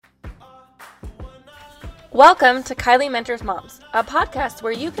Welcome to Kylie Mentors Moms, a podcast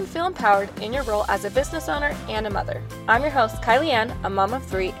where you can feel empowered in your role as a business owner and a mother. I'm your host, Kylie Ann, a mom of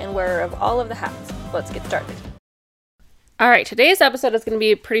 3 and wearer of all of the hats. Let's get started. All right, today's episode is going to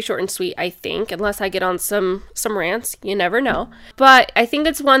be pretty short and sweet, I think, unless I get on some rants. You never know. But I think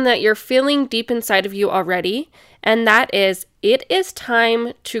it's one that you're feeling deep inside of you already, and that is, it is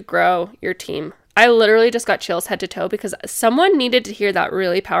time to grow your team. I literally just got chills head to toe because someone needed to hear that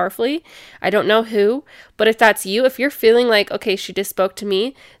really powerfully. I don't know who, but if that's you, if you're feeling like, okay, she just spoke to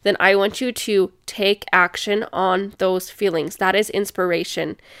me, then I want you to take action on those feelings. That is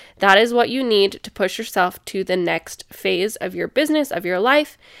inspiration. That is what you need to push yourself to the next phase of your business, of your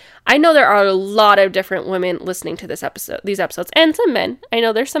life. I know there are a lot of different women listening to these episodes, and some men. I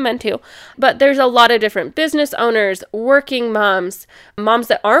know there's some men too, but there's a lot of different business owners, working moms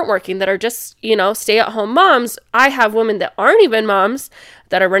that aren't working, that are just, stay-at-home moms. I have women that aren't even moms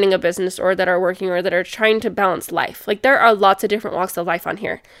that are running a business or that are working or that are trying to balance life. Like, there are lots of different walks of life on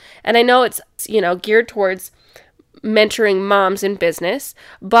here. And I know it's, geared towards mentoring moms in business,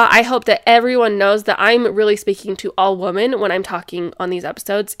 but I hope that everyone knows that I'm really speaking to all women when I'm talking on these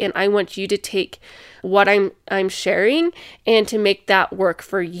episodes, and I want you to take what I'm sharing and to make that work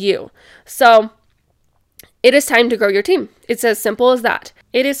for you. So it is time to grow your team. It's as simple as that.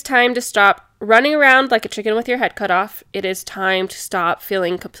 It is time to stop running around like a chicken with your head cut off. It is time to stop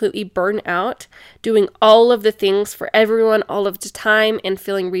feeling completely burned out, doing all of the things for everyone all of the time, and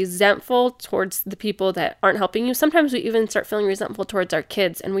feeling resentful towards the people that aren't helping you. Sometimes we even start feeling resentful towards our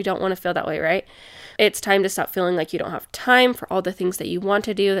kids, and we don't want to feel that way, right? It's time to stop feeling like you don't have time for all the things that you want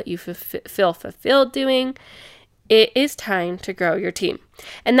to do, that you feel fulfilled doing. It is time to grow your team.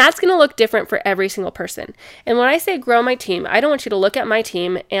 And that's going to look different for every single person. And when I say grow my team, I don't want you to look at my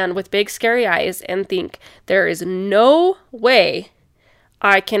team and with big scary eyes and think there is no way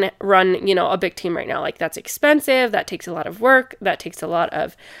I can run, a big team right now. Like, that's expensive. That takes a lot of work. That takes a lot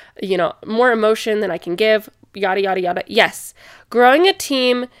of, more emotion than I can give, yada, yada, yada. Yes, growing a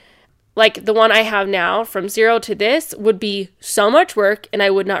team like the one I have now from 0 to this would be so much work, and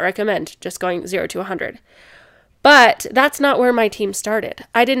I would not recommend just going 0 to 100. But that's not where my team started.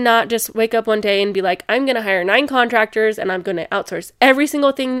 I did not just wake up one day and be like, I'm going to hire 9 contractors and I'm going to outsource every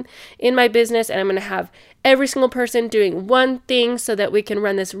single thing in my business, and I'm going to have every single person doing one thing so that we can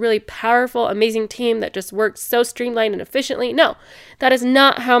run this really powerful, amazing team that just works so streamlined and efficiently. No, that is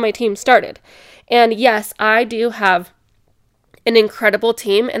not how my team started. And yes, I do have an incredible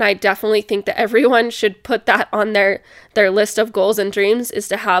team, and I definitely think that everyone should put that on their list of goals and dreams, is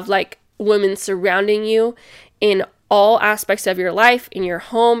to have like women surrounding you in all aspects of your life, in your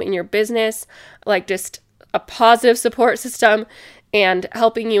home, in your business, like just a positive support system and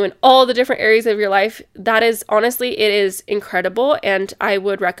helping you in all the different areas of your life. That is, honestly, it is incredible, and I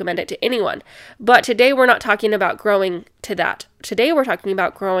would recommend it to anyone. But today we're not talking about growing to that. Today we're talking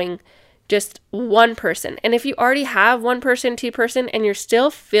about growing just one person. And if you already have 1 person, 2 person, and you're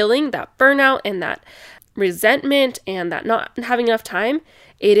still feeling that burnout and that resentment and that not having enough time,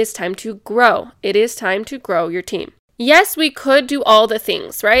 it is time to grow. It is time to grow your team. Yes, we could do all the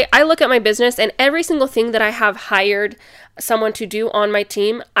things, right? I look at my business, and every single thing that I have hired someone to do on my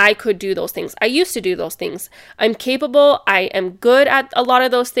team, I could do those things. I used to do those things. I'm capable. I am good at a lot of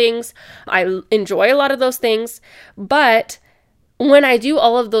those things. I enjoy a lot of those things. But when I do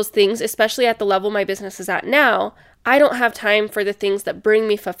all of those things, especially at the level my business is at now, I don't have time for the things that bring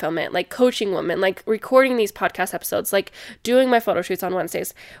me fulfillment, like coaching women, like recording these podcast episodes, like doing my photo shoots on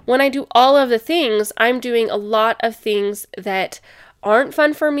Wednesdays. When I do all of the things, I'm doing a lot of things that aren't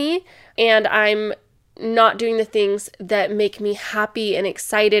fun for me, and I'm not doing the things that make me happy and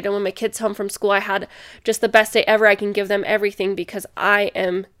excited. And when my kids home from school, I had just the best day ever. I can give them everything because I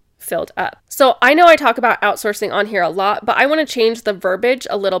am filled up. So I know I talk about outsourcing on here a lot, but I want to change the verbiage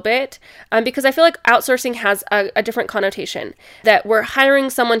a little bit because I feel like outsourcing has a different connotation, that we're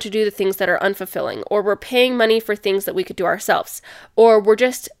hiring someone to do the things that are unfulfilling, or we're paying money for things that we could do ourselves, or we're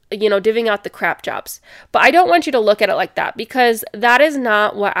just, divvying out the crap jobs. But I don't want you to look at it like that, because that is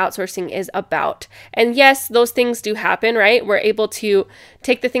not what outsourcing is about. And yes, those things do happen, right? We're able to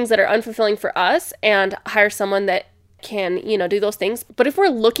take the things that are unfulfilling for us and hire someone that can, do those things. But if we're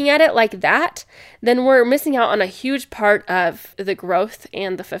looking at it like that, then we're missing out on a huge part of the growth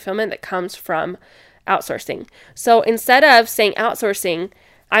and the fulfillment that comes from outsourcing. So instead of saying outsourcing,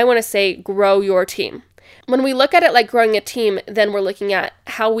 I want to say grow your team. When we look at it like growing a team, then we're looking at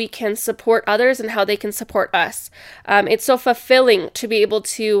how we can support others and how they can support us. It's so fulfilling to be able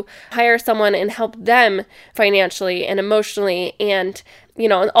to hire someone and help them financially and emotionally and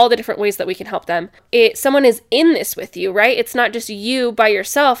in all the different ways that we can help them. Someone is in this with you, right? It's not just you by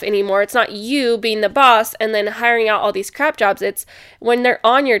yourself anymore. It's not you being the boss and then hiring out all these crap jobs. It's when they're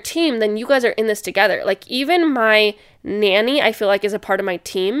on your team, then you guys are in this together. Like even my nanny, I feel like is a part of my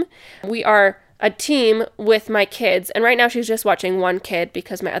team. We are a team with my kids. And right now she's just watching one kid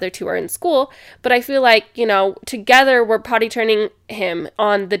because my other two are in school. But I feel like, together we're potty training him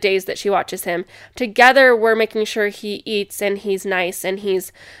on the days that she watches him. Together we're making sure he eats and he's nice and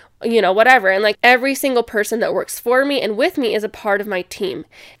he's, whatever. And like every single person that works for me and with me is a part of my team.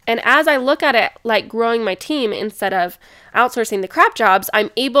 And as I look at it like growing my team instead of outsourcing the crap jobs,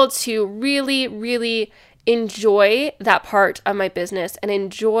 I'm able to really, really enjoy that part of my business and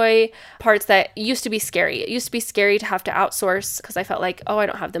enjoy parts that used to be scary. It used to be scary to have to outsource because I felt like, I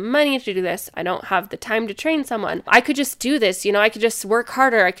don't have the money to do this. I don't have the time to train someone. I could just do this, I could just work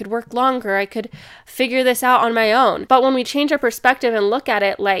harder. I could work longer. I could figure this out on my own. But when we change our perspective and look at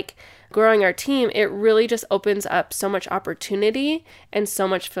it like growing our team, it really just opens up so much opportunity and so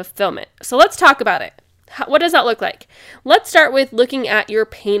much fulfillment. So let's talk about it. What does that look like? Let's start with looking at your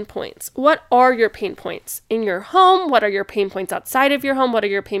pain points. What are your pain points in your home? What are your pain points outside of your home? What are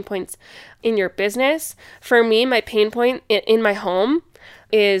your pain points in your business? For me, my pain point in my home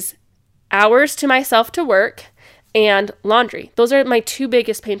is hours to myself to work and laundry. Those are my two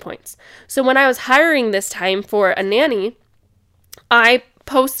biggest pain points. So when I was hiring this time for a nanny, I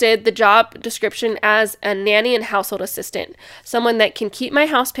posted the job description as a nanny and household assistant, someone that can keep my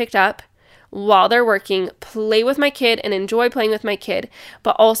house picked up while they're working, play with my kid and enjoy playing with my kid,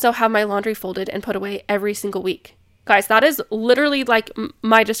 but also have my laundry folded and put away every single week. Guys, that is literally like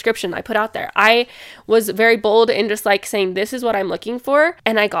my description I put out there. I was very bold in just like saying, this is what I'm looking for.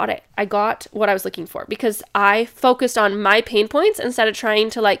 And I got it. I got what I was looking for because I focused on my pain points instead of trying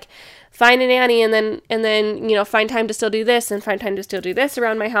to like find a nanny and then find time to still do this and find time to still do this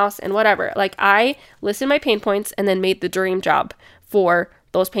around my house and whatever. Like I listed my pain points and then made the dream job for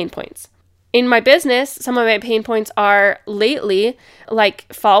those pain points. In my business, some of my pain points are lately,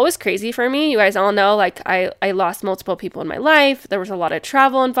 like fall was crazy for me. You guys all know, like I lost multiple people in my life. There was a lot of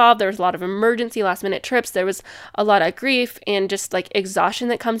travel involved. There was a lot of emergency last minute trips. There was a lot of grief and just like exhaustion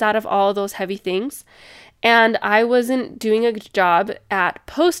that comes out of all of those heavy things. And I wasn't doing a good job at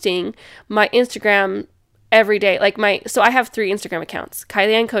posting my Instagram every day. So I have 3 Instagram accounts,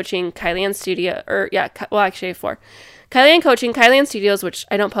 Kylie Ann Coaching, Kylie Ann Studio, actually I have 4. Kylie Ann Coaching, Kylie Ann Studios, which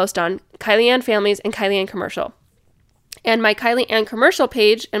I don't post on, Kylie Ann Families, and Kylie Ann Commercial. And my Kylie Ann Commercial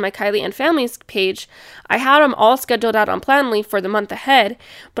page and my Kylie Ann Families page, I had them all scheduled out on Planoly for the month ahead,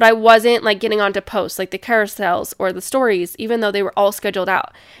 but I wasn't like getting on to posts like the carousels or the stories, even though they were all scheduled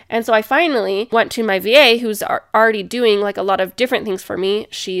out. And so I finally went to my VA, who's already doing like a lot of different things for me.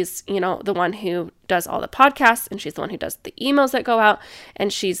 She's, the one who does all the podcasts, and she's the one who does the emails that go out,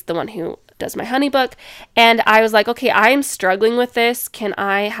 and she's the one who does my HoneyBook. And I was like, okay, I'm struggling with this. Can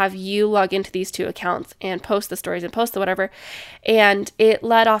I have you log into these 2 accounts and post the stories and post the whatever? And it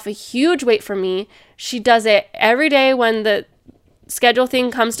let off a huge weight from me. She does it every day when the schedule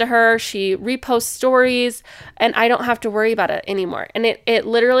thing comes to her. She reposts stories and I don't have to worry about it anymore. And it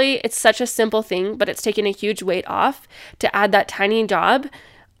literally, it's such a simple thing, but it's taken a huge weight off to add that tiny job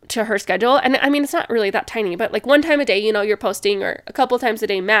to her schedule. And I mean, it's not really that tiny, but like one time a day, you're posting, or a couple times a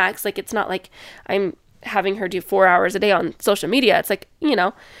day max. Like it's not like I'm having her do 4 hours a day on social media. It's like,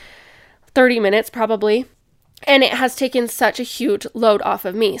 30 minutes probably. And it has taken such a huge load off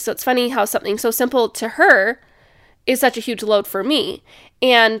of me. So it's funny how something so simple to her is such a huge load for me.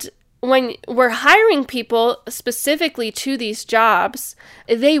 And when we're hiring people specifically to these jobs,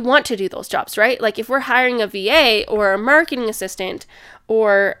 they want to do those jobs, right? Like if we're hiring a VA or a marketing assistant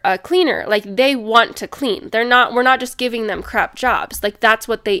or a cleaner, like they want to clean. We're not just giving them crap jobs. Like that's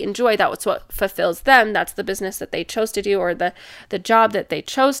what they enjoy. That's what fulfills them. That's the business that they chose to do, or the job that they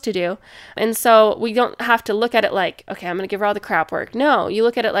chose to do. And so we don't have to look at it like, okay, I'm going to give her all the crap work. No, you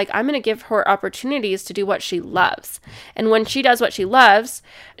look at it like, I'm going to give her opportunities to do what she loves. And when she does what she loves,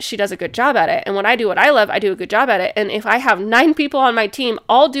 she does a good job at it. And when I do what I love, I do a good job at it. And if I have 9 people on my team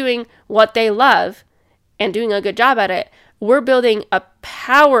all doing what they love and doing a good job at it, we're building a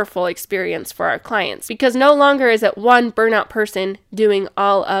powerful experience for our clients, because no longer is it one burnout person doing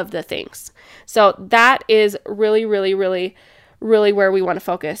all of the things. So that is really, really, really, really where we want to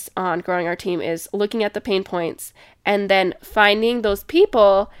focus on growing our team, is looking at the pain points and then finding those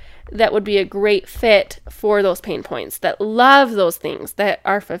people that would be a great fit for those pain points, that love those things, that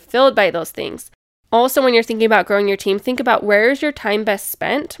are fulfilled by those things. Also, when you're thinking about growing your team, think about where is your time best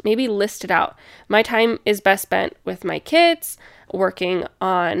spent? Maybe list it out. My time is best spent with my kids, working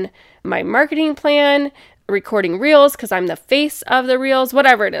on my marketing plan, recording reels because I'm the face of the reels,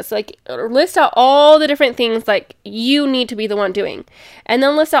 whatever it is. Like, list out all the different things like you need to be the one doing. And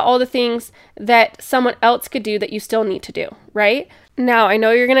then list out all the things that someone else could do that you still need to do, right? Now, I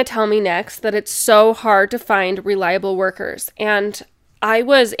know you're going to tell me next that it's so hard to find reliable workers. And I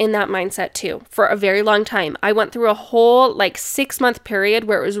was in that mindset too for a very long time. I went through a whole 6-month period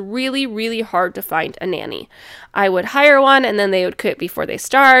where it was really, really hard to find a nanny. I would hire one and then they would quit before they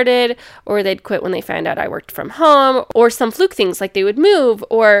started, or they'd quit when they found out I worked from home, or some fluke things like they would move,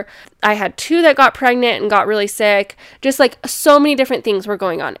 or I had 2 that got pregnant and got really sick. Just so many different things were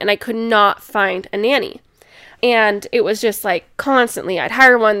going on and I could not find a nanny. And it was just constantly, I'd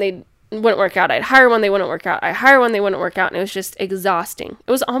hire one, they wouldn't work out. I'd hire one, they wouldn't work out. I'd hire one, they wouldn't work out. And it was just exhausting.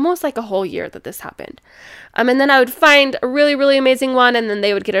 It was almost like a whole year that this happened. And then I would find a really, really amazing one and then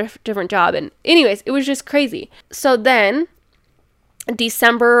they would get a different job. And anyways, it was just crazy. So then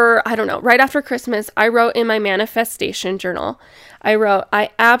December, I don't know, right after Christmas, I wrote in my manifestation journal, I wrote,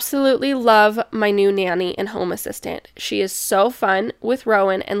 I absolutely love my new nanny and home assistant. She is so fun with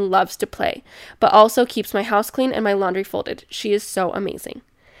Rowan and loves to play, but also keeps my house clean and my laundry folded. She is so amazing.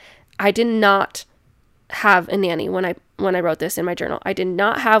 I did not have a nanny when I wrote this in my journal. I did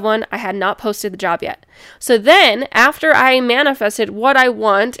not have one. I had not posted the job yet. So then after I manifested what I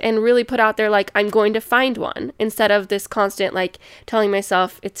want and really put out there, I'm going to find one, instead of this constant, telling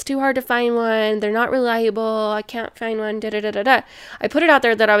myself it's too hard to find one. They're not reliable. I can't find one. I put it out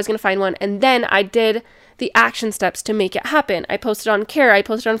there that I was going to find one. And then I did the action steps to make it happen. I posted on Care. I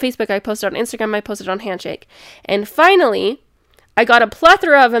posted on Facebook. I posted on Instagram. I posted on Handshake. And finally, I got a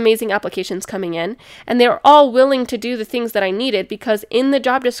plethora of amazing applications coming in, and they were all willing to do the things that I needed because in the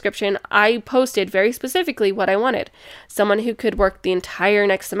job description, I posted very specifically what I wanted. Someone who could work the entire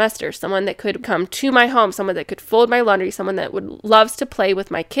next semester, someone that could come to my home, someone that could fold my laundry, someone that loves to play with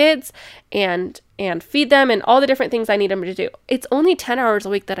my kids and feed them and all the different things I need them to do. It's only 10 hours a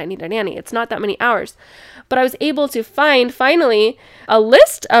week that I need a nanny. It's not that many hours. But I was able to find finally a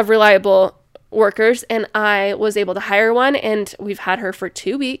list of reliable workers, and I was able to hire one, and we've had her for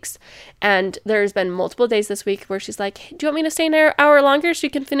 2 weeks, and there's been multiple days this week where she's like, do you want me to stay an hour longer so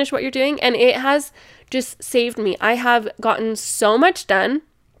you can finish what you're doing? And it has just saved me. I have gotten so much done.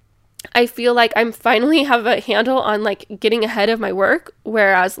 I feel like I'm finally have a handle on getting ahead of my work,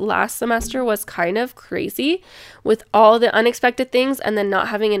 whereas last semester was kind of crazy with all the unexpected things and then not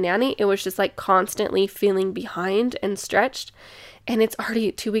having a nanny. It was just constantly feeling behind and stretched. And it's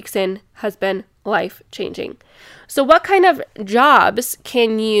already 2 weeks in, has been life-changing. So what kind of jobs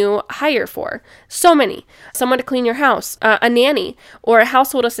can you hire for? So many. Someone to clean your house, a nanny, or a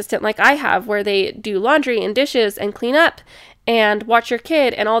household assistant like I have, where they do laundry and dishes and clean up and watch your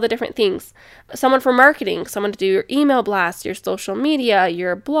kid and all the different things. Someone for marketing, someone to do your email blast, your social media,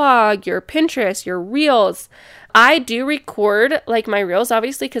 your blog, your Pinterest, your reels. I do record my reels,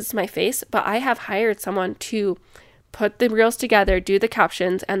 obviously, because it's my face, but I have hired someone to put the reels together, do the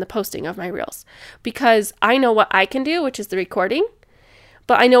captions and the posting of my reels, because I know what I can do, which is the recording,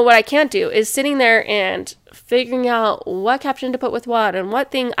 but I know what I can't do is sitting there and figuring out what caption to put with what and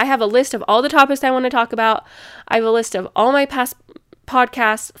what thing. I have a list of all the topics I want to talk about. I have a list of all my past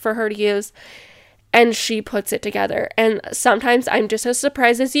podcasts for her to use, and she puts it together. And sometimes I'm just as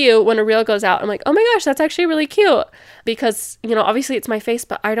surprised as you when a reel goes out. I'm like, oh my gosh, that's actually really cute, because, obviously it's my face,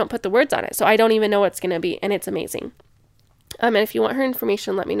 but I don't put the words on it. So I don't even know what it's going to be. And it's amazing. And if you want her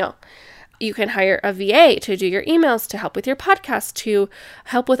information, let me know. You can hire a VA to do your emails, to help with your podcast, to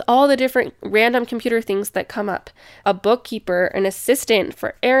help with all the different random computer things that come up. A bookkeeper, an assistant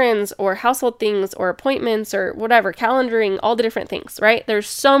for errands or household things or appointments or whatever, calendaring, all the different things, right? There's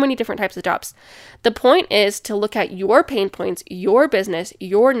so many different types of jobs. The point is to look at your pain points, your business,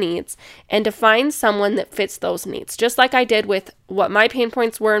 your needs, and to find someone that fits those needs. Just like I did with what my pain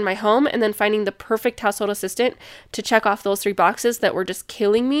points were in my home, and then finding the perfect household assistant to check off those 3 boxes that were just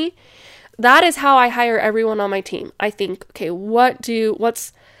killing me. That is how I hire everyone on my team. I think, okay,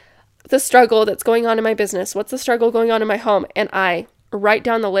 what's the struggle that's going on in my business? What's the struggle going on in my home? And I write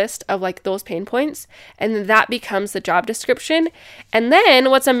down the list of those pain points, and that becomes the job description. And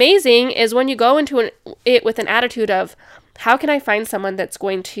then what's amazing is when you go into it with an attitude of, how can I find someone that's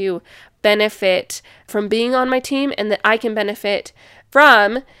going to benefit from being on my team and that I can benefit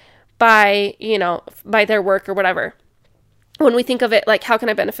from by their work or whatever. When we think of it how can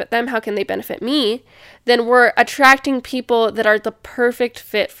I benefit them? How can they benefit me? Then we're attracting people that are the perfect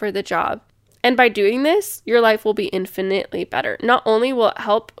fit for the job. And by doing this, your life will be infinitely better. Not only will it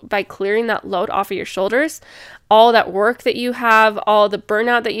help by clearing that load off of your shoulders, all that work that you have, all the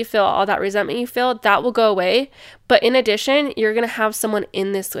burnout that you feel, all that resentment you feel, that will go away. But in addition, you're going to have someone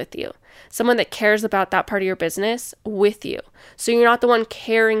in this with you, someone that cares about that part of your business with you. So you're not the one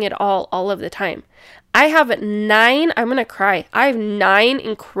carrying it all of the time. I have 9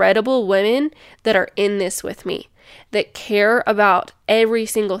 incredible women that are in this with me, that care about every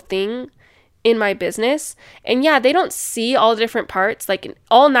single thing in my business. And yeah, they don't see all the different parts, like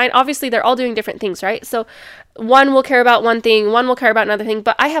all 9, obviously they're all doing different things, right? So one will care about one thing, one will care about another thing,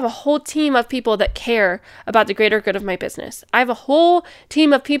 but I have a whole team of people that care about the greater good of my business. I have a whole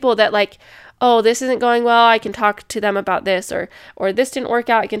team of people that like, oh, this isn't going well, I can talk to them about this, or this didn't work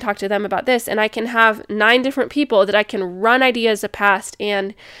out, I can talk to them about this. And I can have 9 different people that I can run ideas past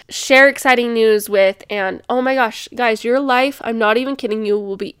and share exciting news with. And oh my gosh, guys, your life, I'm not even kidding you,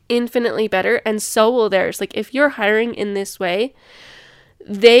 will be infinitely better, and so will theirs. Like if you're hiring in this way,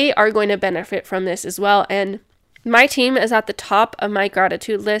 they are going to benefit from this as well. And my team is at the top of my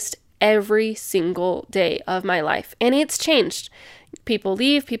gratitude list every single day of my life. And it's changed. People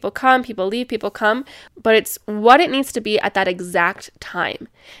leave, people come, people leave, people come, but it's what it needs to be at that exact time.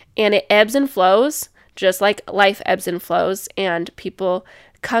 And it ebbs and flows, just like life ebbs and flows, and people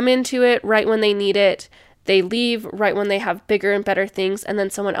come into it right when they need it. They leave right when they have bigger and better things, and then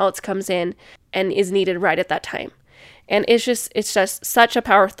someone else comes in and is needed right at that time. And it's just such a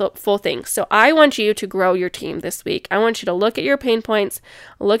powerful thing. So I want you to grow your team this week. I want you to look at your pain points,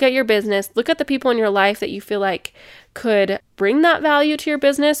 look at your business, look at the people in your life that you feel like could bring that value to your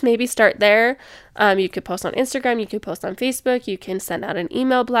business. Maybe start there. You could post on Instagram, you could post on Facebook, you can send out an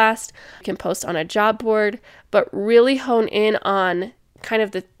email blast, you can post on a job board, but really hone in on kind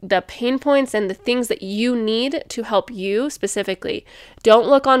of the pain points and the things that you need to help you specifically. Don't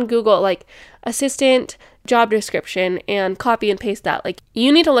look on Google like assistant, job description, and copy and paste that. Like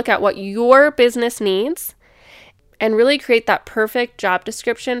you need to look at what your business needs and really create that perfect job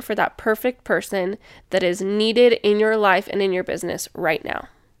description for that perfect person that is needed in your life and in your business right now.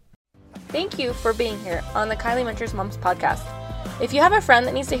 Thank you for being here on the Kylie Mentors Moms podcast. If you have a friend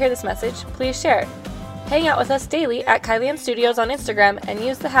that needs to hear this message, please share it. Hang out with us daily at Kylie Ann Studios on Instagram and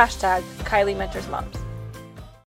use the hashtag Kylie Mentors Moms.